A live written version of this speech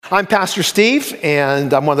I'm Pastor Steve,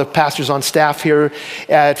 and I'm one of the pastors on staff here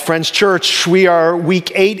at Friends Church. We are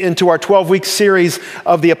week 8 into our 12-week series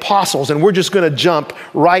of the Apostles, and we're just going to jump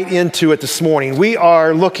right into it this morning. We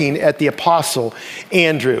are looking at the Apostle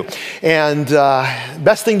Andrew, and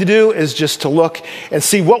best thing to do is just to look and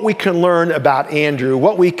see what we can learn about Andrew,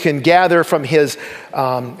 what we can gather from his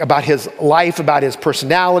about his life, about his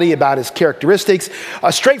personality, about his characteristics,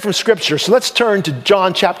 straight from Scripture. So let's turn to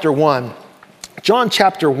John chapter 1. John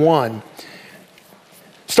chapter 1,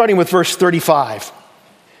 starting with verse 35.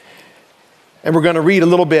 And we're going to read a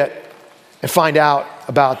little bit and find out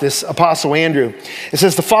about this Apostle Andrew. It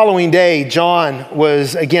says, the following day, John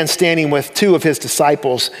was again standing with 2 of his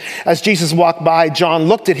disciples. As Jesus walked by, John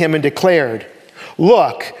looked at him and declared,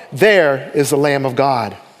 "Look, there is the Lamb of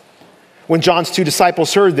God." When John's 2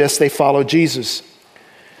 disciples heard this, they followed Jesus.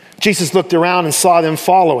 Jesus looked around and saw them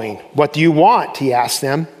following. "What do you want?" he asked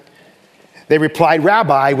them. They replied,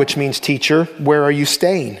 "Rabbi," which means teacher, "where are you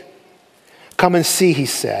staying?" "Come and see," he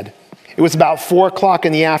said. It was about 4:00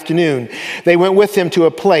 in the afternoon. They went with him to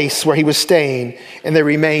a place where he was staying, and they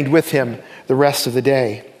remained with him the rest of the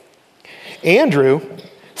day. Andrew,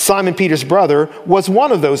 Simon Peter's brother, was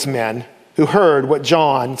one of those men who heard what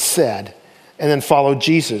John said and then followed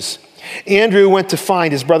Jesus. Andrew went to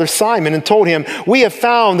find his brother Simon and told him, "We have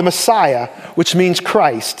found the Messiah," which means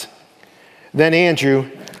Christ. Then Andrew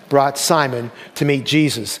brought Simon to meet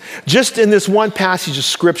Jesus. Just in this one passage of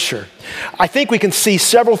Scripture, I think we can see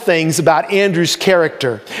several things about Andrew's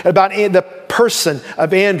character, about the person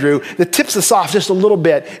of Andrew that tips us off just a little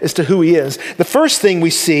bit as to who he is. The first thing we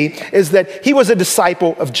see is that he was a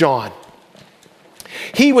disciple of John.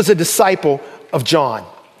 He was a disciple of John.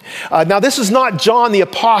 Now, this is not John the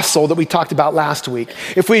Apostle that we talked about last week.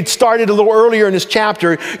 If we'd started a little earlier in this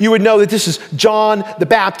chapter, you would know that this is John the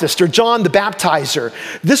Baptist or John the Baptizer.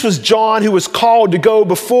 This was John who was called to go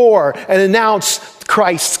before and announce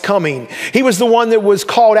Christ's coming. He was the one that was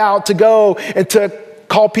called out to go and to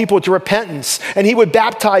call people to repentance. And he would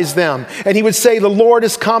baptize them. And he would say, "The Lord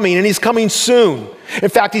is coming, and he's coming soon. In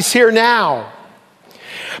fact, he's here now."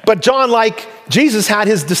 But John, like Jesus, had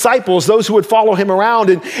his disciples, those who would follow him around.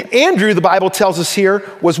 And Andrew, the Bible tells us here,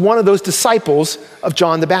 was one of those disciples of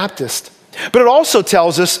John the Baptist. But it also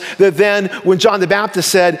tells us that then when John the Baptist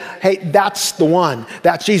said, "Hey, that's the one,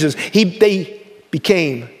 that's Jesus," they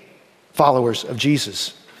became followers of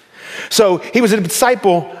Jesus. So he was a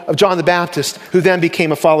disciple of John the Baptist who then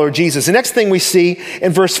became a follower of Jesus. The next thing we see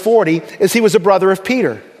in verse 40 is he was a brother of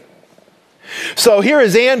Peter. So here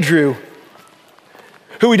is Andrew,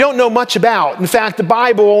 who we don't know much about. In fact, the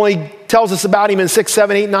Bible only tells us about him in 6,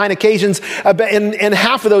 7, 8, 9 occasions. In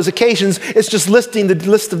half of those occasions, it's just listing the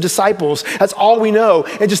list of disciples. That's all we know.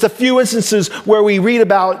 And just a few instances where we read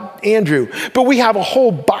about Andrew. But we have a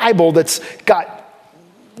whole Bible that's got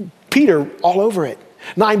Peter all over it.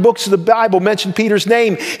 9 books of the Bible mention Peter's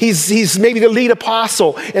name. He's maybe the lead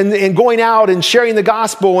apostle in going out and sharing the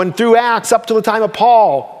gospel and through Acts up to the time of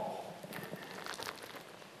Paul.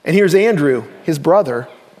 And here's Andrew, his brother,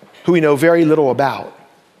 who we know very little about.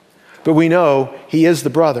 But we know he is the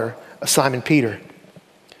brother of Simon Peter.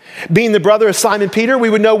 Being the brother of Simon Peter, we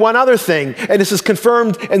would know one other thing. And this is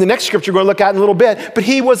confirmed in the next scripture we're going to look at in a little bit. But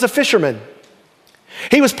he was a fisherman.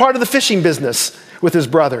 He was part of the fishing business with his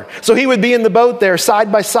brother. So he would be in the boat there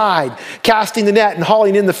side by side, casting the net and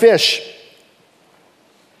hauling in the fish.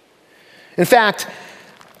 In fact,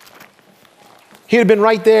 he had been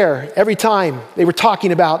right there every time they were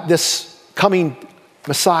talking about this coming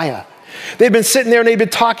Messiah. They'd been sitting there and they'd been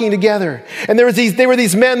talking together. And they were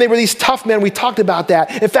these tough men. We talked about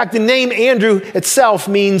that. In fact, the name Andrew itself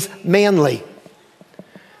means manly.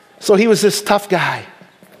 So he was this tough guy.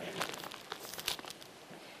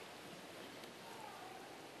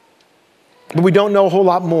 But we don't know a whole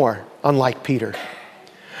lot more, unlike Peter.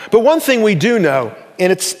 But one thing we do know,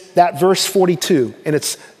 and it's that verse 42, and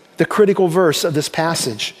it's the critical verse of this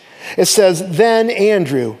passage. It says, "Then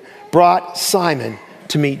Andrew brought Simon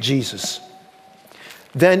to meet Jesus."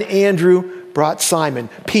 Then Andrew brought Simon,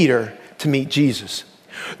 Peter, to meet Jesus.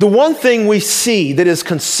 The one thing we see that is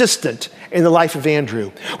consistent in the life of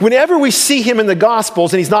Andrew, whenever we see him in the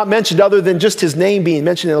Gospels, and he's not mentioned other than just his name being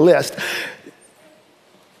mentioned in a list,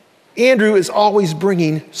 Andrew is always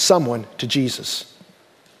bringing someone to Jesus.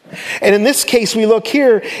 And in this case, we look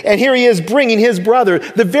here, and here he is bringing his brother,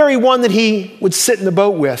 the very one that he would sit in the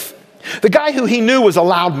boat with. The guy who he knew was a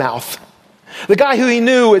loudmouth. The guy who he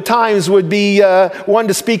knew at times would be one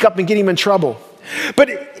to speak up and get him in trouble. But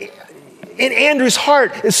in Andrew's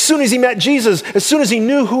heart, as soon as he met Jesus, as soon as he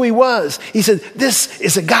knew who he was, he said, "This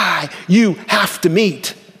is a guy you have to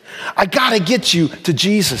meet. I got to get you to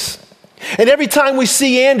Jesus." And every time we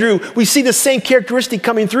see Andrew, we see the same characteristic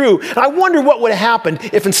coming through. And I wonder what would have happened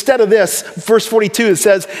if instead of this, verse 42, it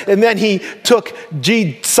says, and then he took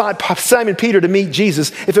Simon Peter to meet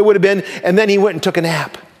Jesus, if it would have been, and then he went and took a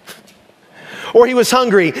nap. Or he was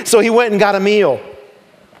hungry, so he went and got a meal.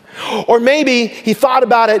 Or maybe he thought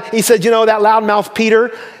about it, he said, you know, that loudmouth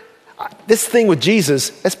Peter, this thing with Jesus,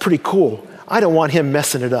 that's pretty cool. I don't want him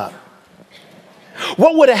messing it up.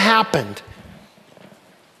 What would have happened?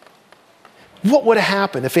 What would have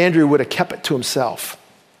happened if Andrew would have kept it to himself?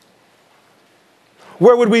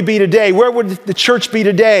 Where would we be today? Where would the church be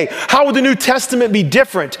today? How would the New Testament be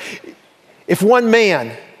different if one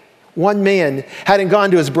man hadn't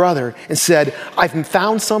gone to his brother and said, I've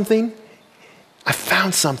found something,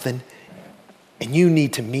 and you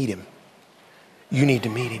need to meet him. You need to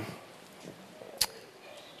meet him.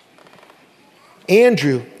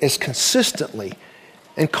 Andrew is consistently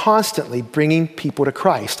and constantly bringing people to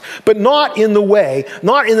Christ, but not in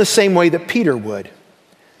the same way that Peter would.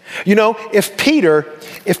 You know, if Peter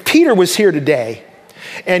was here today,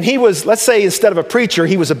 and he was, let's say instead of a preacher,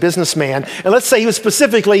 he was a businessman, and let's say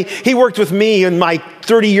he worked with me in my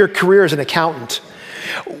 30-year career as an accountant,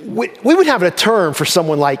 we would have a term for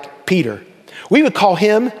someone like Peter. We would call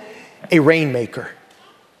him a rainmaker.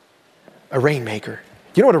 A rainmaker.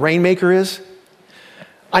 You know what a rainmaker is?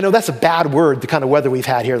 I know that's a bad word, the kind of weather we've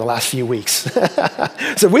had here the last few weeks.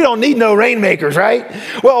 So we don't need no rainmakers, right?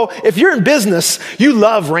 Well, if you're in business, you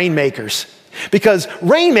love rainmakers because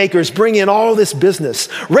rainmakers bring in all this business.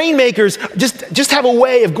 Rainmakers just have a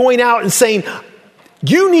way of going out and saying,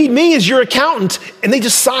 you need me as your accountant, and they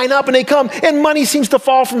just sign up and they come, and money seems to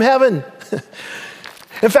fall from heaven.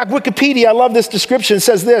 In fact, Wikipedia, I love this description,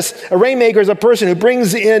 says this: a rainmaker is a person who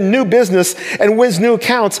brings in new business and wins new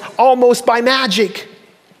accounts almost by magic.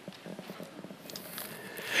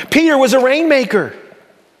 Peter was a rainmaker.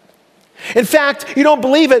 In fact, you don't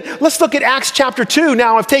believe it, let's look at Acts chapter 2.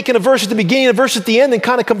 Now, I've taken a verse at the beginning and a verse at the end and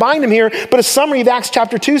kind of combined them here, but a summary of Acts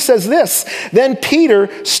chapter 2 says this: then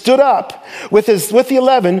Peter stood up with the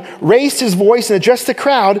 11, raised his voice and addressed the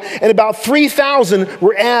crowd, and about 3,000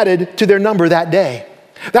 were added to their number that day.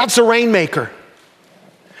 That's a rainmaker.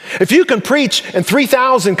 If you can preach and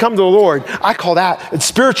 3,000 come to the Lord, I call that, in the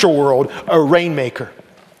spiritual world, a rainmaker.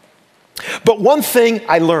 But one thing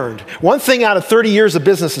I learned, one thing out of 30 years of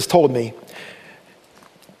business has told me,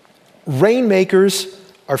 rainmakers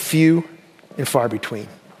are few and far between.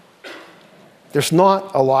 There's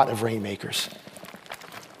not a lot of rainmakers.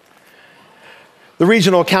 The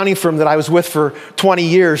regional accounting firm that I was with for 20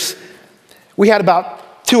 years, we had about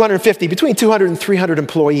between 200 and 300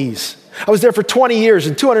 employees. I was there for 20 years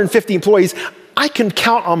and 250 employees. I can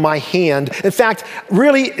count on my hand. In fact,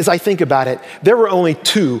 really, as I think about it, there were only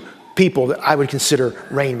 2 people that I would consider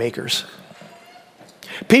rainmakers.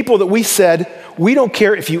 People that we said, we don't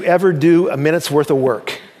care if you ever do a minute's worth of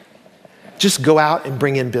work. Just go out and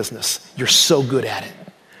bring in business. You're so good at it.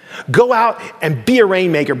 Go out and be a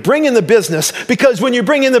rainmaker. Bring in the business, because when you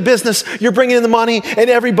bring in the business, you're bringing in the money and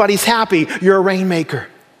everybody's happy. You're a rainmaker.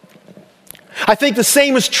 I think the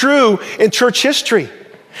same is true in church history.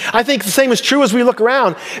 I think the same is true as we look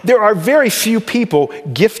around. There are very few people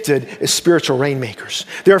gifted as spiritual rainmakers.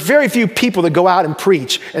 There are very few people that go out and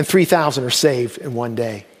preach and 3,000 are saved in one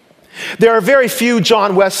day. There are very few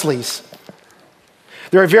John Wesleys.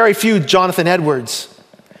 There are very few Jonathan Edwards,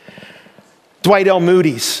 Dwight L.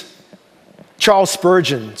 Moody's, Charles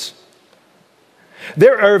Spurgeons.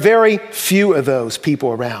 There are very few of those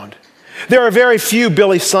people around. There are very few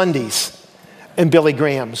Billy Sundays and Billy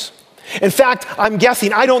Grahams. In fact, I'm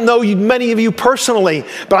guessing, I don't know many of you personally,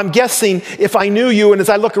 but I'm guessing if I knew you, and as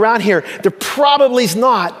I look around here, there probably is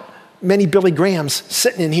not many Billy Grahams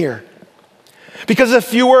sitting in here. Because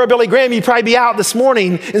if you were a Billy Graham, you'd probably be out this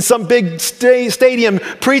morning in some big stadium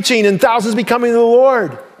preaching and thousands be coming to the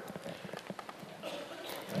Lord.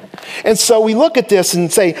 And so we look at this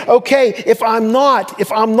and say, okay, if I'm not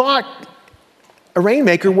a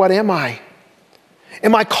rainmaker, what am I?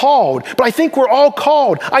 Am I called? But I think we're all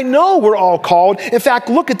called. I know we're all called. In fact,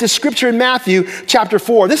 look at this scripture in Matthew chapter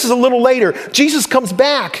 4. This is a little later. Jesus comes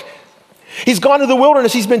back. He's gone to the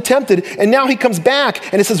wilderness. He's been tempted. And now he comes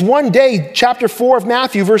back. And it says one day, chapter 4 of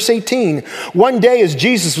Matthew, verse 18. One day as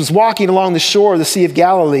Jesus was walking along the shore of the Sea of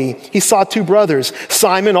Galilee, he saw 2 brothers,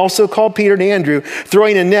 Simon, also called Peter, and Andrew,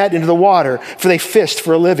 throwing a net into the water, for they fished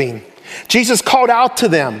for a living. Jesus called out to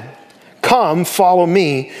them, "Come, follow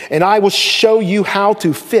me, and I will show you how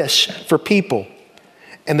to fish for people."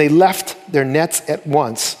 And they left their nets at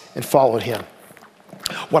once and followed him.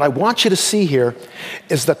 What I want you to see here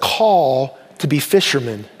is the call to be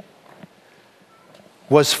fishermen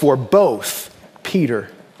was for both Peter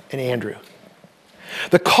and Andrew.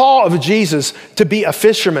 The call of Jesus to be a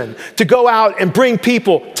fisherman, to go out and bring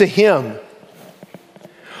people to him,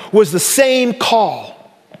 was the same call.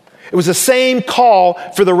 It was the same call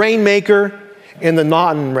for the rainmaker and the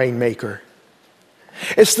non-rainmaker.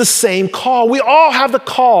 It's the same call. We all have the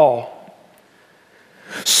call.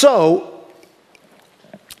 So,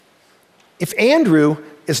 if Andrew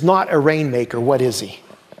is not a rainmaker, what is he?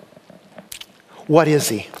 What is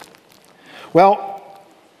he? Well,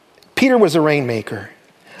 Peter was a rainmaker.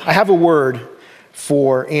 I have a word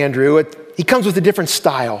for Andrew. He comes with a different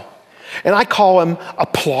style. And I call him a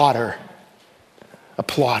plotter. A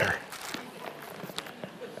plotter.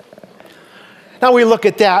 Now we look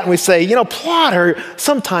at that and we say, plotter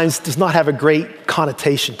sometimes does not have a great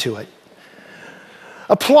connotation to it.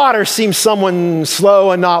 A plotter seems someone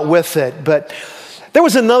slow and not with it. But there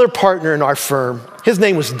was another partner in our firm. His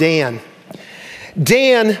name was Dan.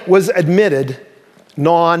 Dan was admitted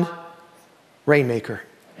non-rainmaker.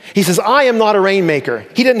 He says, I am not a rainmaker.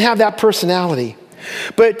 He didn't have that personality.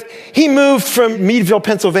 But he moved from Meadville,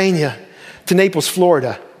 Pennsylvania to Naples,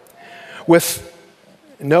 Florida with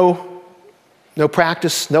no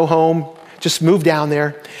practice, no home, just moved down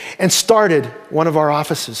there and started one of our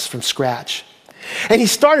offices from scratch. And he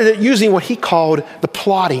started it using what he called the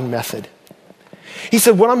plotting method. He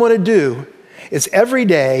said, what I'm going to do is every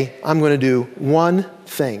day I'm going to do one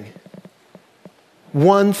thing.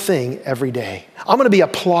 One thing every day. I'm going to be a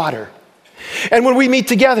plotter. And when we meet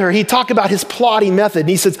together, he talked about his plotting method. And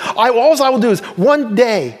he says, all I will do is one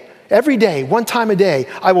day, every day, one time a day,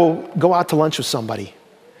 I will go out to lunch with somebody.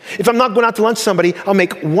 If I'm not going out to lunch with somebody, I'll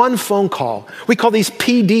make one phone call. We call these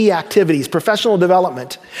PD activities, professional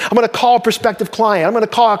development. I'm going to call a prospective client. I'm going to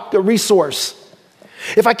call a resource.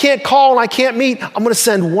 If I can't call and I can't meet, I'm going to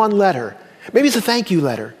send one letter. Maybe it's a thank you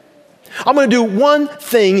letter. I'm going to do one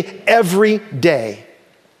thing every day.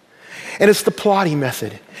 And it's the plotting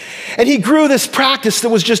method. And he grew this practice that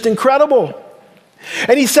was just incredible.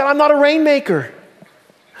 And he said, I'm not a rainmaker.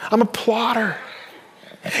 I'm a plotter.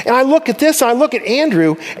 And I look at this, and I look at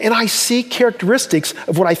Andrew, and I see characteristics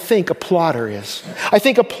of what I think a plotter is. I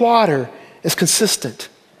think a plotter is consistent,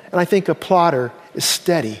 and I think a plotter is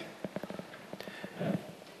steady.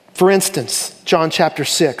 For instance, John chapter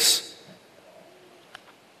 6,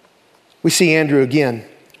 we see Andrew again.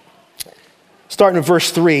 Starting in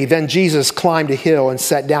verse 3, then Jesus climbed a hill and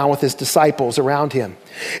sat down with his disciples around him.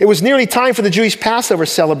 It was nearly time for the Jewish Passover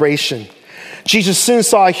celebration. Jesus soon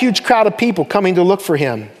saw a huge crowd of people coming to look for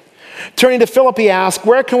him. Turning to Philip, he asked,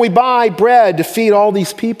 where can we buy bread to feed all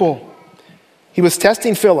these people? He was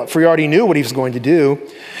testing Philip, for he already knew what he was going to do.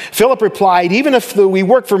 Philip replied, even if we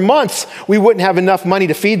worked for months, we wouldn't have enough money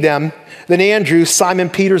to feed them. Then Andrew, Simon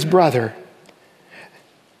Peter's brother,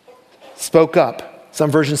 spoke up.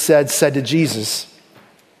 Some versions said to Jesus,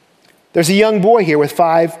 there's a young boy here with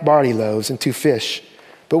 5 barley loaves and 2 fish,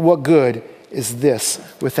 but what good is this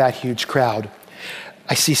with that huge crowd?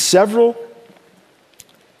 I see several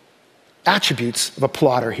attributes of a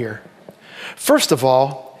plotter here. First of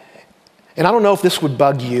all, and I don't know if this would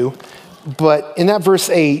bug you, but in that verse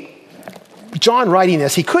 8, John writing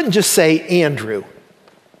this, he couldn't just say Andrew.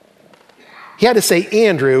 He had to say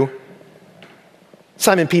Andrew,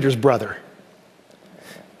 Simon Peter's brother.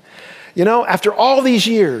 After all these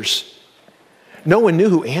years, no one knew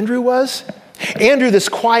who Andrew was. Andrew, this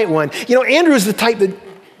quiet one. Andrew is the type that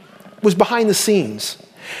was behind the scenes.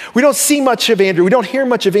 We don't see much of Andrew. We don't hear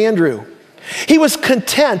much of Andrew. He was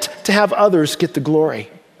content to have others get the glory.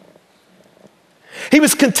 He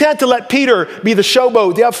was content to let Peter be the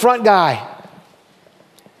showboat, the upfront guy,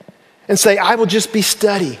 and say, I will just be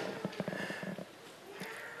steady.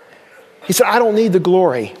 He said, I don't need the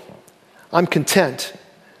glory. I'm content.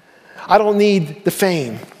 I don't need the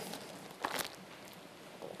fame.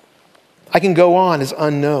 I can go on as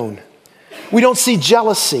unknown. We don't see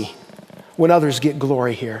jealousy when others get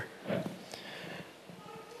glory here.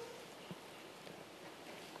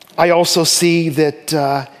 I also see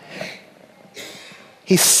that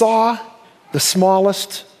he saw the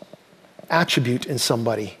smallest attribute in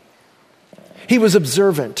somebody. He was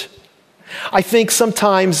observant. I think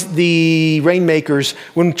sometimes the rainmakers,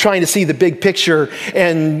 when trying to see the big picture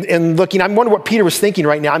and looking, I wonder what Peter was thinking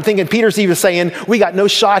right now. I'm thinking Peter's even saying, we got no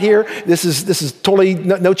shot here. This is totally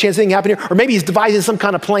no chance anything happening here. Or maybe he's devising some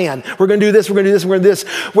kind of plan. We're going to do this, we're going to do this, we're going to do this.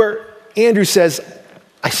 Where Andrew says,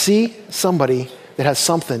 I see somebody that has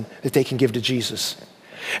something that they can give to Jesus.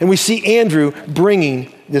 And we see Andrew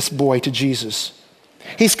bringing this boy to Jesus.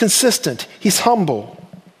 He's consistent. He's humble.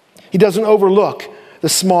 He doesn't overlook the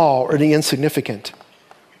small or the insignificant.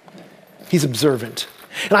 He's observant.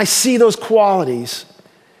 And I see those qualities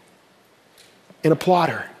in a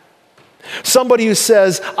plotter. Somebody who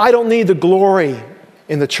says, I don't need the glory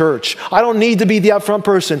in the church. I don't need to be the upfront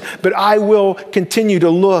person, but I will continue to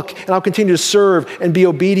look, and I'll continue to serve and be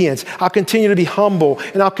obedient. I'll continue to be humble,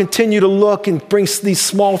 and I'll continue to look and bring these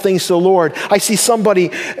small things to the Lord. I see somebody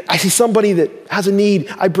that has a need,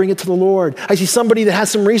 I bring it to the Lord. I see somebody that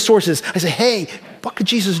has some resources. I say, hey, what could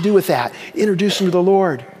Jesus do with that? Introduce them to the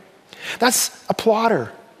Lord. That's a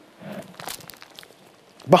plotter.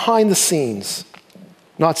 Behind the scenes,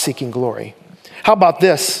 not seeking glory. How about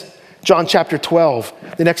this? John chapter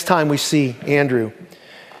 12, the next time we see Andrew.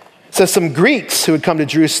 It says some Greeks who had come to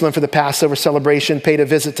Jerusalem for the Passover celebration paid a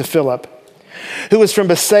visit to Philip, who was from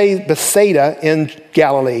Bethsaida in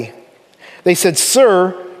Galilee. They said,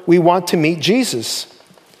 Sir, we want to meet Jesus.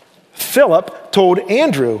 Philip told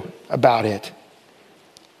Andrew about it,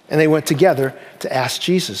 and they went together to ask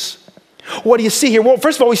Jesus. What do you see here? Well,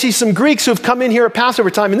 first of all, we see some Greeks who have come in here at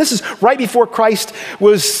Passover time, and this is right before Christ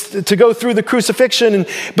was to go through the crucifixion.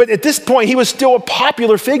 But at this point, he was still a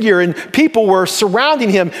popular figure, and people were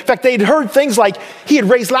surrounding him. In fact, they'd heard things like he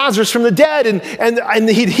had raised Lazarus from the dead, and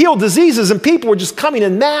he'd healed diseases, and people were just coming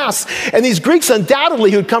in mass. And these Greeks,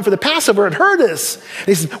 undoubtedly, who had come for the Passover, had heard this. And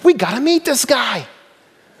they said, we got to meet this guy.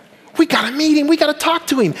 We got to meet him. We got to talk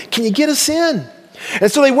to him. Can you get us in?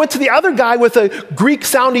 And so they went to the other guy with a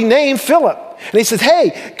Greek-sounding name, Philip. And he said,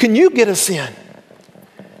 hey, can you get us in?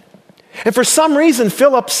 And for some reason,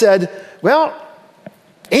 Philip said, well,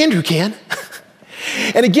 Andrew can.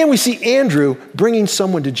 And again, we see Andrew bringing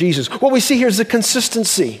someone to Jesus. What we see here is a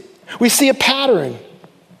consistency. We see a pattern.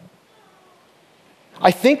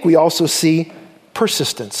 I think we also see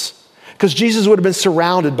persistence, because Jesus would have been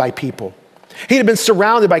surrounded by people. He'd have been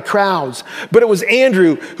surrounded by crowds, but it was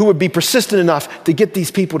Andrew who would be persistent enough to get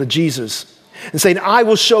these people to Jesus and saying, I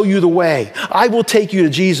will show you the way. I will take you to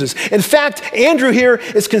Jesus. In fact, Andrew here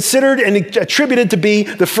is considered and attributed to be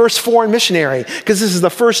the first foreign missionary, because this is the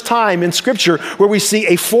first time in Scripture where we see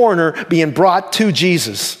a foreigner being brought to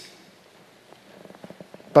Jesus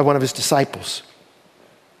by one of his disciples.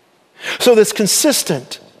 So this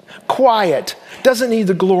consistent, quiet, doesn't need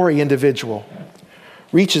the glory individual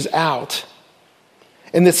reaches out.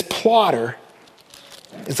 And this plotter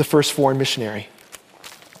is the first foreign missionary.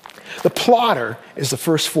 The plotter is the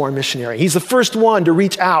first foreign missionary. He's the first one to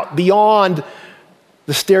reach out beyond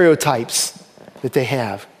the stereotypes that they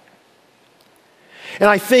have. And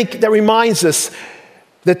I think that reminds us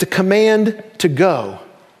that the command to go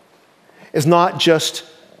is not just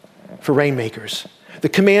for rainmakers. The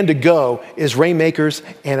command to go is rainmakers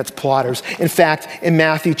and it's plotters. In fact, in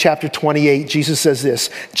Matthew chapter 28, Jesus says this.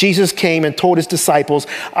 Jesus came and told his disciples,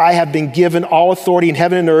 I have been given all authority in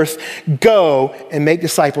heaven and earth. Go and make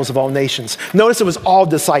disciples of all nations. Notice it was all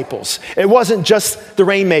disciples. It wasn't just the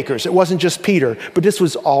rainmakers. It wasn't just Peter, but this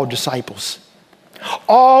was all disciples.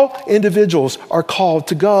 All individuals are called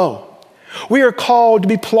to go. We are called to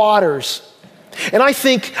be plotters. And I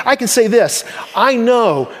think I can say this. I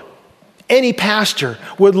know any pastor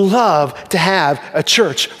would love to have a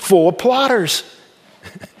church full of plotters.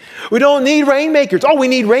 We don't need rainmakers. Oh, we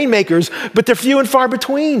need rainmakers, but they're few and far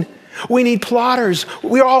between. We need plotters.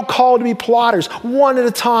 We're all called to be plotters, one at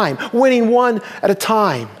a time, winning one at a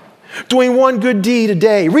time, doing one good deed a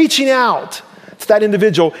day, reaching out to that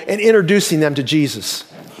individual and introducing them to Jesus.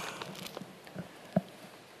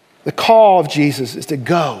 The call of Jesus is to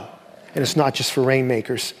go, and it's not just for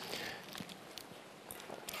rainmakers.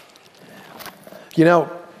 You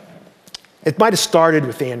know, it might have started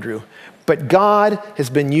with Andrew, but God has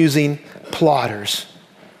been using plotters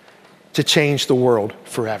to change the world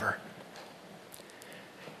forever.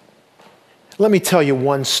 Let me tell you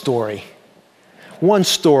one story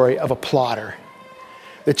of a plotter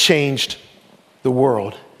that changed the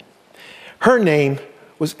world. Her name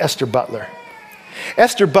was Esther Butler.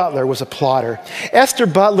 Esther Butler was a plotter. Esther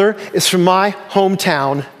Butler is from my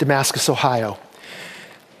hometown, Damascus, Ohio.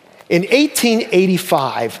 In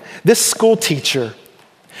 1885, this school teacher,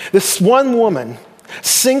 this one woman,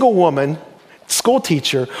 single woman, school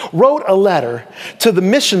teacher, wrote a letter to the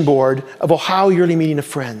mission board of Ohio Yearly Meeting of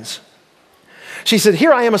Friends. She said,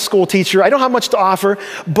 here I am, a school teacher. I don't have much to offer,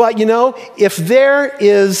 but you know, if there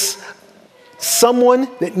is someone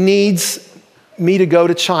that needs me to go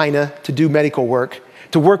to China to do medical work,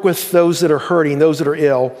 to work with those that are hurting, those that are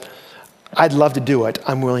ill, I'd love to do it.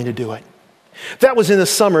 I'm willing to do it. That was in the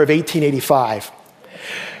summer of 1885.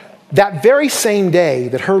 That very same day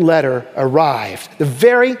that her letter arrived, at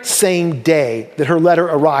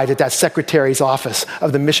that secretary's office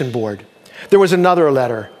of the mission board, there was another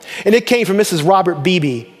letter. And it came from Mrs. Robert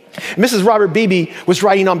Beebe. Mrs. Robert Beebe was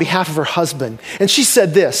writing on behalf of her husband. And she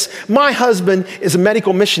said this, my husband is a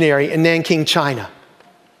medical missionary in Nanking, China.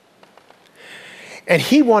 And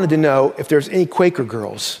he wanted to know if there's any Quaker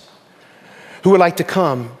girls who would like to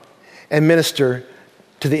come and minister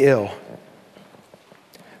to the ill.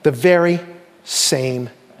 The very same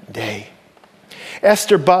day,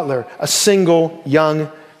 Esther Butler, a single young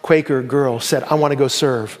Quaker girl, said, I want to go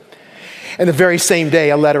serve. And the very same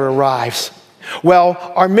day, a letter arrives. Well,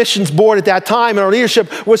 our missions board at that time and our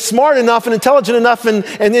leadership was smart enough and intelligent enough and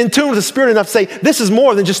in tune with the Spirit enough to say, this is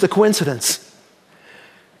more than just a coincidence.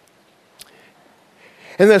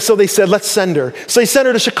 And then, so they said, let's send her. So they sent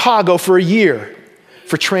her to Chicago for a year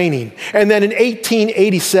for training. And then in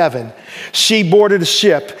 1887, she boarded a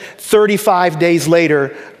ship, 35 days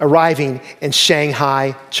later, arriving in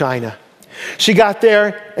Shanghai, China. She got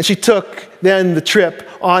there and she took then the trip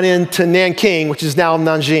on into Nanking, which is now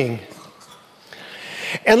Nanjing.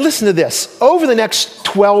 And listen to this. Over the next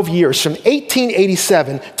 12 years, from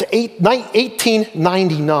 1887 to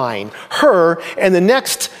 1899, her and the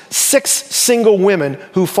next 6 single women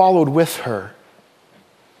who followed with her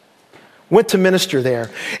went to minister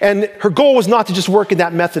there. And her goal was not to just work in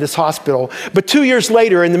that Methodist hospital, but 2 years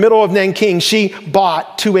later, in the middle of Nanking, she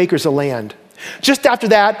bought 2 acres of land. Just after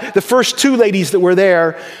that, the first 2 ladies that were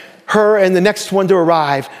there, her and the next one to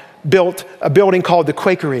arrive, built a building called the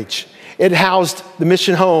Quakerage. It housed the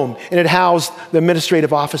mission home, and it housed the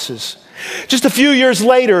administrative offices. Just a few years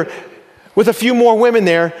later, with a few more women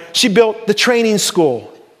there, she built the training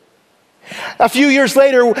school. A few years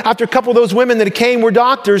later, after a couple of those women that came were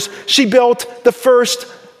doctors, she built the first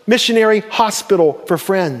missionary hospital for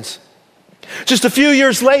Friends. Just a few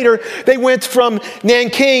years later, they went from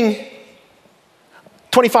Nanking,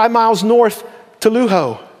 25 miles north, to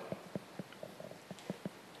Luo,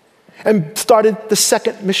 and started the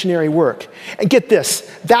second missionary work. And get this,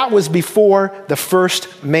 that was before the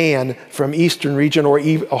first man from Eastern Region or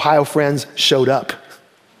Ohio Friends showed up.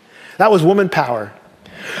 That was woman power.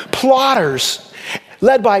 Plotters,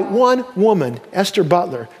 led by one woman, Esther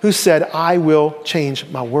Butler, who said, I will change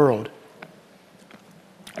my world.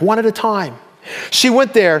 One at a time. She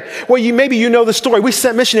went there. Well, maybe you know the story. We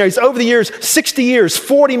sent missionaries over the years, 60 years,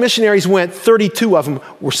 40 missionaries went, 32 of them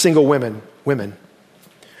were single women.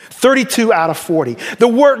 32 out of 40. The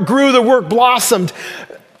work grew, the work blossomed.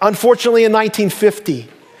 Unfortunately, in 1950,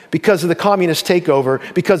 because of the communist takeover,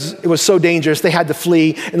 because it was so dangerous, they had to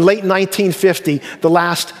flee. In late 1950, the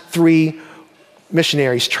last 3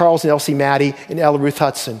 missionaries, Charles and Elsie Maddie and Ella Ruth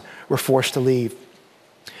Hudson, were forced to leave.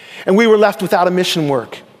 And we were left without a mission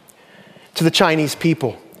work to the Chinese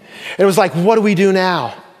people. And it was like, what do we do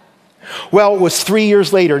now? Well, it was 3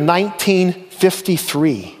 years later,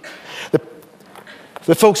 1953.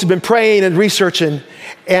 The folks had been praying and researching,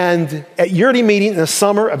 and at Unity Meeting in the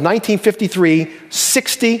summer of 1953,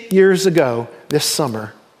 60 years ago this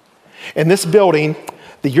summer, in this building,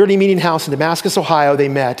 the Unity Meeting House in Damascus, Ohio, they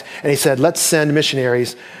met, and they said, let's send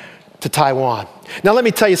missionaries to Taiwan. Now let me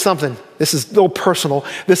tell you something. This is a little personal.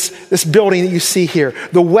 This building that you see here,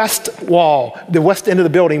 the west wall, the west end of the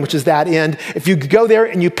building, which is that end, if you go there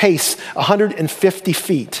and you pace 150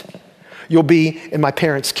 feet, you'll be in my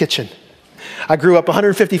parents' kitchen. I grew up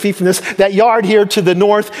 150 feet from this. That yard here to the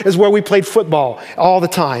north is where we played football all the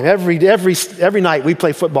time. Every night we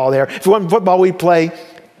play football there. If we want football, we play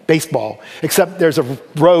baseball. Except there's a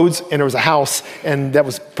roads and there was a house, and that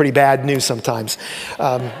was pretty bad news sometimes.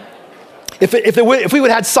 If we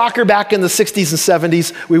would have had soccer back in the 60s and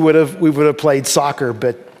 70s, we would have played soccer,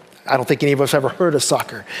 but I don't think any of us ever heard of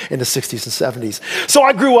soccer in the 60s and 70s. So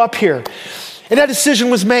I grew up here, and that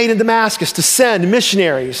decision was made in Damascus to send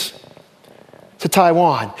missionaries to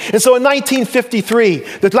Taiwan. And so in 1953,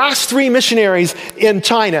 the last 3 missionaries in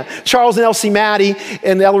China, Charles and Elsie Maddie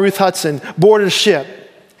and Ella Ruth Hudson, boarded a ship,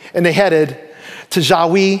 and they headed to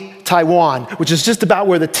Jiahui, Taiwan, which is just about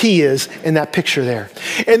where the T is in that picture there.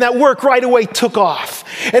 And that work right away took off,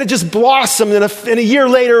 and it just blossomed. And a year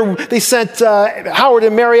later, they sent Howard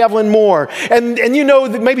and Mary Evelyn Moore. And you know,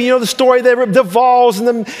 maybe you know the story, the Valls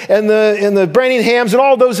and the Branninghams and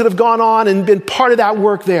all those that have gone on and been part of that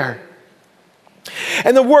work there.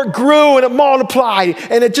 And the work grew and it multiplied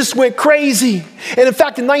and it just went crazy. And in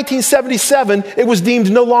fact, in 1977, it was deemed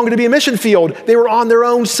no longer to be a mission field. They were on their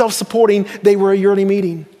own, self-supporting. They were a yearly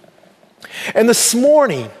meeting. And this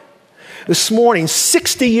morning,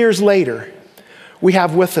 60 years later, we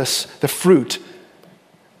have with us the fruit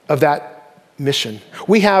of that mission.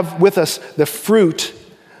 We have with us the fruit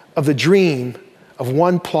of the dream of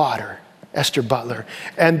one plotter, Esther Butler.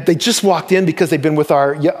 And they just walked in because they've been with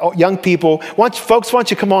our young people. Folks, why don't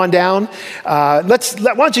you come on down? Why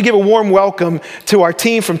don't you give a warm welcome to our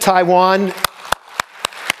team from Taiwan.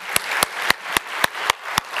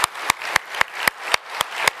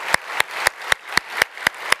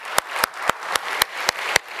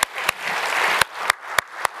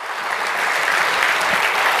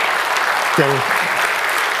 Danny.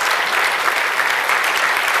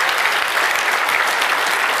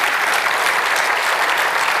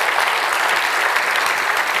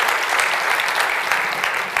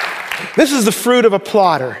 This is the fruit of a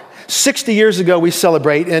plotter. 60 years ago we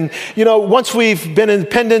celebrate, and once we've been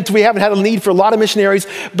independent, we haven't had a need for a lot of missionaries,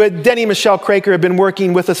 but Denny and Michelle Craker have been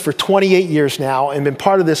working with us for 28 years now and been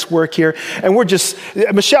part of this work here, and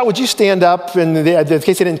Michelle, would you stand up, in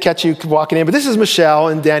case I didn't catch you walking in, but this is Michelle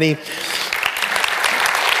and Denny.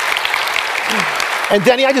 And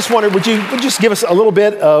Denny, I just wondered, would you just give us a little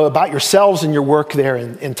bit about yourselves and your work there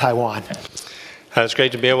in Taiwan? It's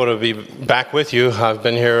great to be able to be back with you. I've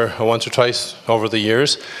been here once or twice over the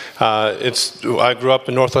years. I grew up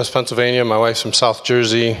in Northwest Pennsylvania. My wife's from South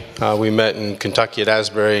Jersey. We met in Kentucky at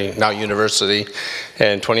Asbury, now University.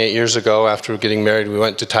 And 28 years ago, after getting married, we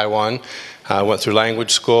went to Taiwan. Went through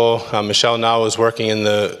language school. Michelle now is working in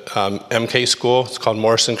the MK school. It's called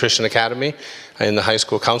Morrison Christian Academy in the High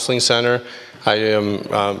School Counseling Center.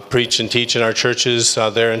 I preach and teach in our churches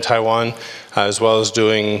there in Taiwan, as well as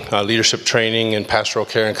doing leadership training and pastoral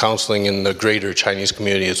care and counseling in the greater Chinese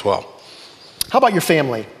community as well. How about your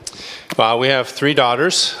family? We have 3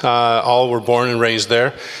 daughters. All were born and raised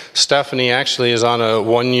there. Stephanie actually is on a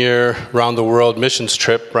 1-year round-the-world missions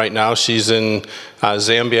trip right now. She's in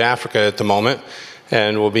Zambia, Africa at the moment,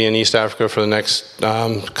 and will be in East Africa for the next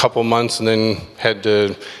couple months, and then head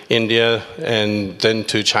to India and then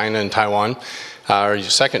to China and Taiwan. Our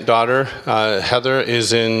second daughter, Heather,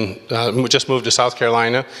 is just moved to South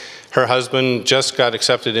Carolina. Her husband just got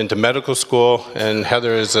accepted into medical school, and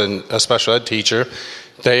Heather is a special ed teacher.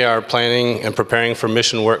 They are planning and preparing for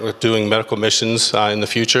mission work with doing medical missions in the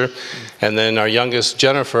future. And then our youngest,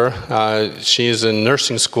 Jennifer, she is in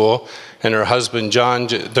nursing school, and her husband, John,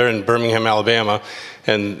 they're in Birmingham, Alabama,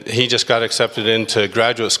 and he just got accepted into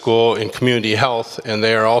graduate school in community health, and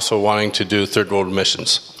they are also wanting to do third world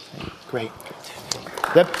missions. Great.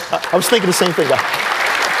 I was thinking the same thing.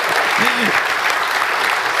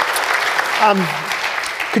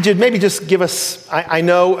 Could you maybe just give us, I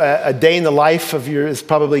know a day in the life of yours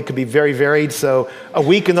probably could be very varied, so a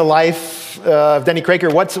week in the life of Denny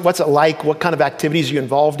Craker, what's it like? What kind of activities are you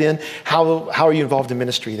involved in? How are you involved in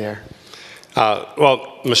ministry there?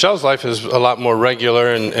 Well, Michelle's life is a lot more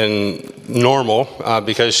regular and normal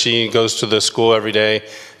because she goes to the school every day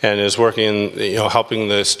and is working, helping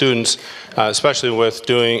the students, especially with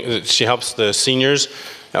she helps the seniors,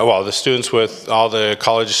 the students with all the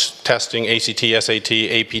college testing, ACT, SAT,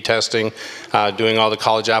 AP testing, doing all the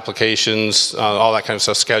college applications, all that kind of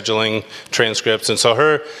stuff, scheduling, transcripts. And so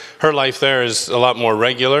her life there is a lot more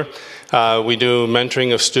regular. We do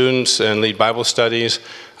mentoring of students and lead Bible studies.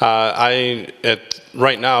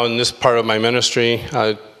 Right now in this part of my ministry,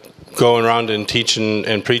 going around and teach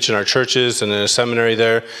and preach in our churches and in a seminary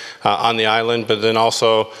there on the island, but then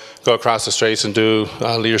also go across the straits and do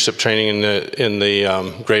leadership training in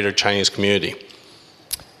the greater Chinese community.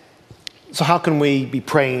 So how can we be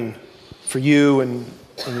praying for you and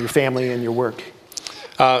your family and your work?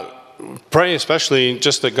 Pray especially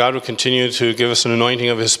just that God would continue to give us an anointing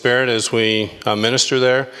of His Spirit as we minister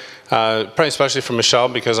there. Pray especially for Michelle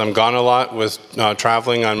because I'm gone a lot with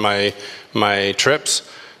traveling on my trips.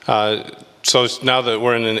 So now that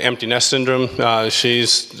we're in an empty nest syndrome,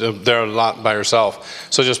 she's there a lot by herself.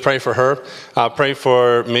 So just pray for her. Pray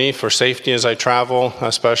for me for safety as I travel,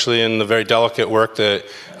 especially in the very delicate work that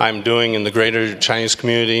I'm doing in the greater Chinese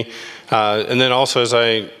community. And then also as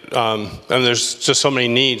there's just so many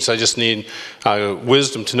needs. I just need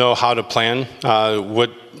wisdom to know how to plan, what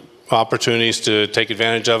opportunities to take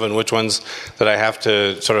advantage of and which ones that I have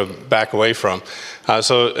to sort of back away from.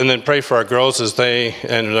 And then pray for our girls as they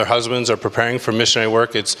and their husbands are preparing for missionary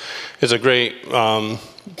work. It's a great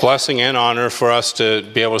blessing and honor for us to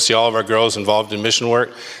be able to see all of our girls involved in mission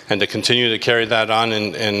work and to continue to carry that on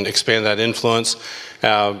and expand that influence.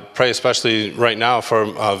 Pray especially right now for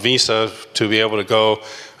a visa to be able to go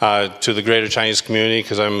to the greater Chinese community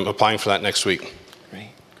because I'm applying for that next week.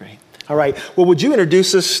 Great. All right. Well, would you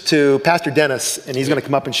introduce us to Pastor Dennis, and he's going to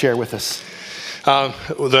come up and share with us.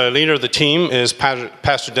 The leader of the team is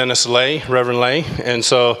Pastor Dennis Lay, Reverend Lay, and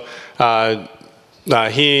so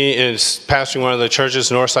he is pastoring one of the churches,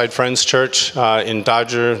 Northside Friends Church in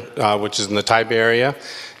Dodger, which is in the Taipei area,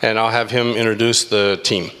 and I'll have him introduce the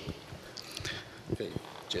team.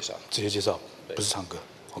 直接介绍，不是唱歌。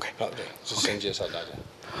OK， 好，对，就先介绍大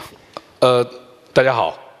家。大家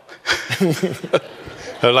好。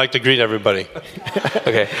I'd like to greet everybody.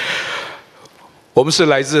 OK， 我们是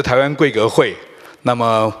来自台湾贵格会。那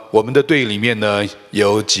么我们的队里面呢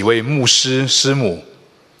有几位牧师师母。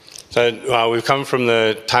So we've come from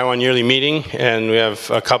the Taiwan yearly meeting, and we have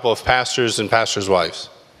a couple of pastors and pastors' wives,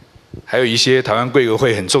 还有一些台湾贵格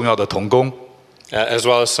会很重要的同工。 as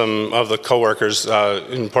well as some of the coworkers,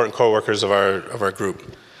 important coworkers of our group.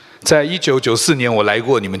 在1994年，我来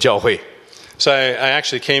过你们教会， So I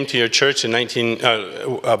actually came to your church in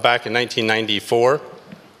back in 1994.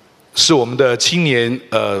 是我们的青年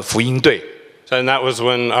福音队。 And that was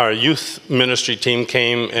when our youth ministry team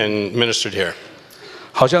came and ministered here.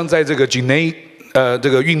 好像在这个 Gine 这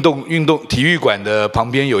个运动体育馆的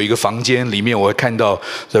旁边有一个房间，里面我会看到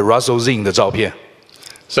The Russell Zinn 的照片。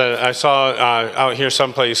 So I saw out here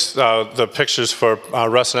someplace the pictures for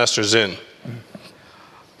Russ and Esther Zinn.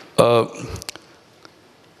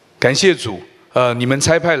 感谢主，你们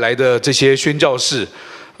差派来的这些宣教士，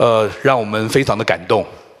让我们非常的感动。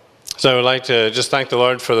 So I would like to just thank the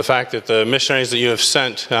Lord for the fact that the missionaries that you have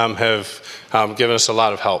sent have given us a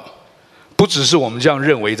lot of help. 不只是我们这样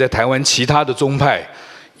认为，在台湾其他的宗派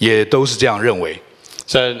也都是这样认为。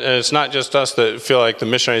 So it's not just us that feel like the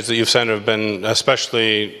missionaries that you've sent have been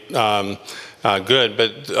especially good,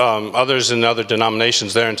 but others in other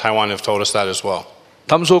denominations there in Taiwan have told us that as well.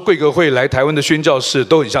 他们说贵格会来台湾的宣教士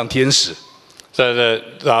都很像天使。 So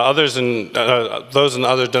those in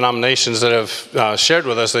other denominations that have shared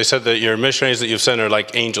with us, they said that your missionaries that you've sent are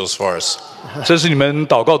like angels for us. 这是你们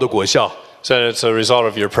祷告的果效。 So it's a result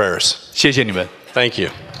of your prayers. 谢谢你们。 Thank you.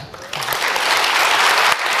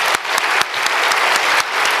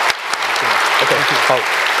 OK， 好，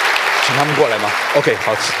请他们过来吗 ？OK，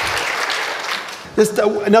 好。 Just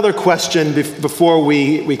another question before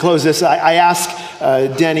we close this. I asked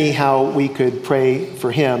Denny how we could pray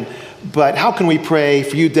for him, but how can we pray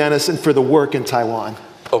for you, Dennis, and for the work in Taiwan?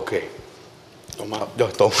 OK，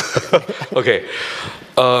 懂。OK，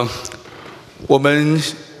 我们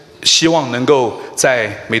希望能够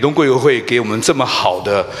在美东贵格会给我们这么好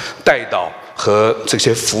的带导和这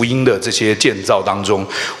些福音的这些建造当中，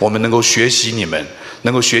我们能够学习你们，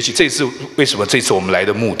能够学习。这次为什么这次我们来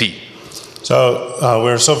的目的？ So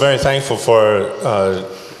we're so very thankful for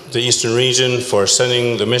the Eastern region, for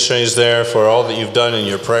sending the missionaries there, for all that you've done in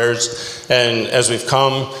your prayers. And as we've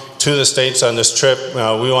come to the States on this trip,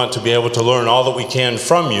 we want to be able to learn all that we can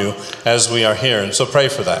from you as we are here. And so pray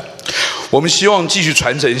for that. 我们希望继续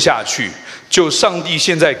传承下去。就上帝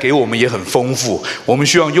现在给我们也很丰富，我们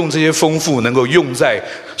希望用这些丰富能够用在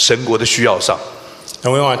神国的需要上。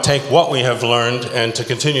 And we want to take what we have learned and to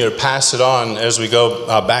continue to pass it on as we go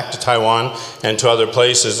back to Taiwan and to other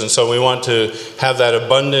places. And so we want to have that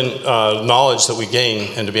abundant knowledge that we gain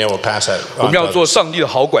and to be able to pass that on. 我们要做上帝的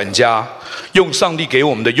好管家，用上帝给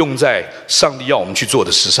我们的用在上帝要我们去做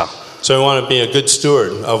的事上。 So we want to be a good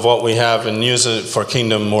steward of what we have and use it for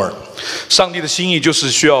kingdom work. 上帝的心意就是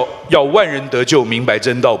需要万人得救，明白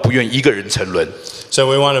真道，不愿一个人沉沦。 So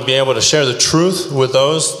we want to be able to share the truth with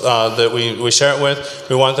those that we share it with.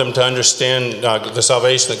 We want them to understand the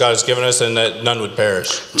salvation that God has given us and that none would perish.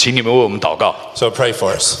 请你们为我们祷告。 So pray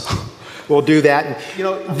for us. We'll do that. And, you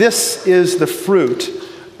know, this is the fruit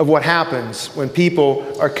of what happens when people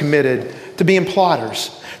are committed to being plotters.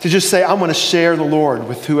 To just say, I'm going to share the Lord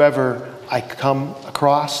with whoever I come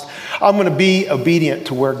across. I'm going to be obedient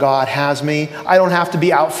to where God has me. I don't have to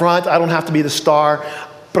be out front. I don't have to be the star.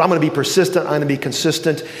 But I'm going to be persistent. I'm going to be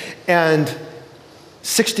consistent. And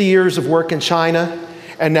 60 years of work in China.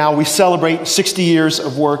 And now we celebrate 60 years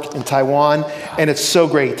of work in Taiwan. And it's so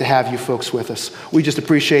great to have you folks with us. We just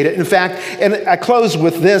appreciate it. In fact, and I close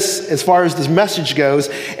with this as far as this message goes.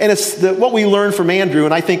 And it's what we learned from Andrew.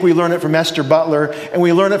 And I think we learned it from Esther Butler. And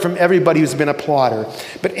we learned it from everybody who's been a plotter.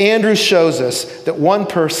 But Andrew shows us that one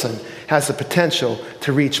person has the potential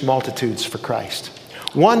to reach multitudes for Christ.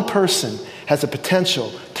 One person has the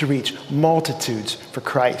potential to reach multitudes for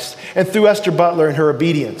Christ. And through Esther Butler and her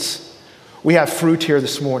obedience, we have fruit here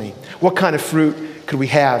this morning. What kind of fruit could we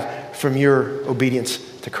have from your obedience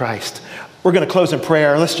to Christ? We're going to close in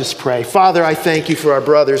prayer. Let's just pray. Father, I thank you for our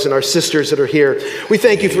brothers and our sisters that are here. We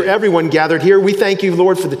thank you for everyone gathered here. We thank you,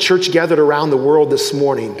 Lord, for the church gathered around the world this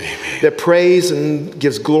morning that prays and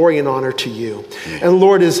gives glory and honor to you. And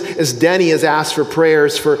Lord, as Denny has asked for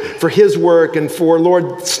prayers for his work and for,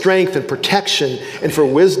 Lord, strength and protection and for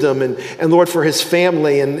wisdom and Lord, for his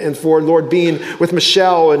family and for, Lord, being with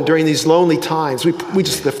Michelle and during these lonely times, we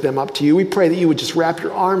just lift them up to you. We pray that you would just wrap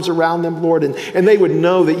your arms around them, Lord, and they would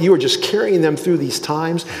know that you are just carrying them through these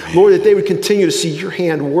times. Lord, that they would continue to see your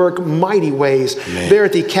hand work mighty ways there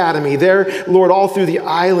at the academy, there, Lord, all through the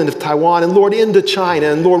island of Taiwan, and Lord, into China,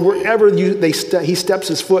 and Lord, wherever he steps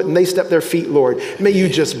his foot and they step their feet, Lord, may you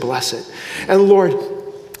just bless it. And Lord,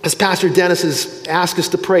 as Pastor Dennis has asked us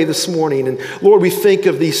to pray this morning, and Lord, we think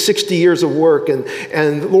of these 60 years of work,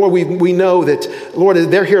 and Lord, we know that, Lord,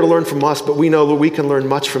 they're here to learn from us, but we know that we can learn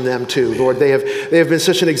much from them too. Lord, they have been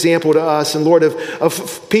such an example to us, and Lord,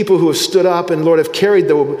 of people who have stood up and Lord, have carried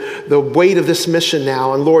the weight of this mission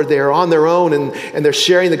now, and Lord, they are on their own, and they're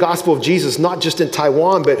sharing the gospel of Jesus, not just in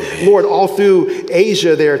Taiwan, but Lord, all through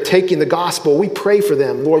Asia, they're taking the gospel. We pray for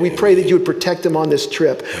them, Lord. We pray that you would protect them on this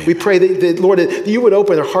trip. We pray that Lord, that you would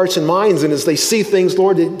open their hearts and minds, and as they see things,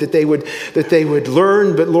 Lord, that they would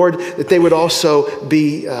learn, but Lord, that they would also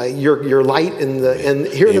be your light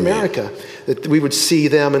here in America, that we would see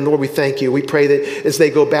them. And Lord, we thank you. We pray that as they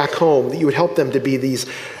go back home, that you would help them to be these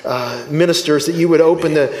ministers, that you would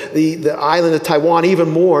open the island of Taiwan even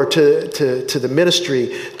more to the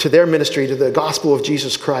ministry, to their ministry, to the gospel of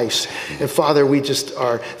Jesus Christ. And Father, we just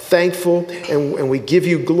are thankful, and we give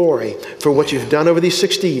you glory for what you've done over these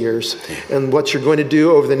 60 years and what you're going to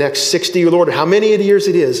do over the next 60, Lord, how many years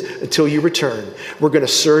it is until you return. We're going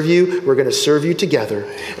to serve you. We're going to serve you together,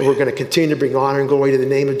 and we're going to continue to bring honor and glory to the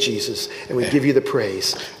name of Jesus. And we give you the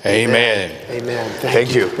praise. Amen. Amen.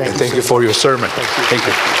 Thank you. Thank you for your sermon. Thank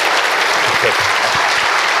you. Okay.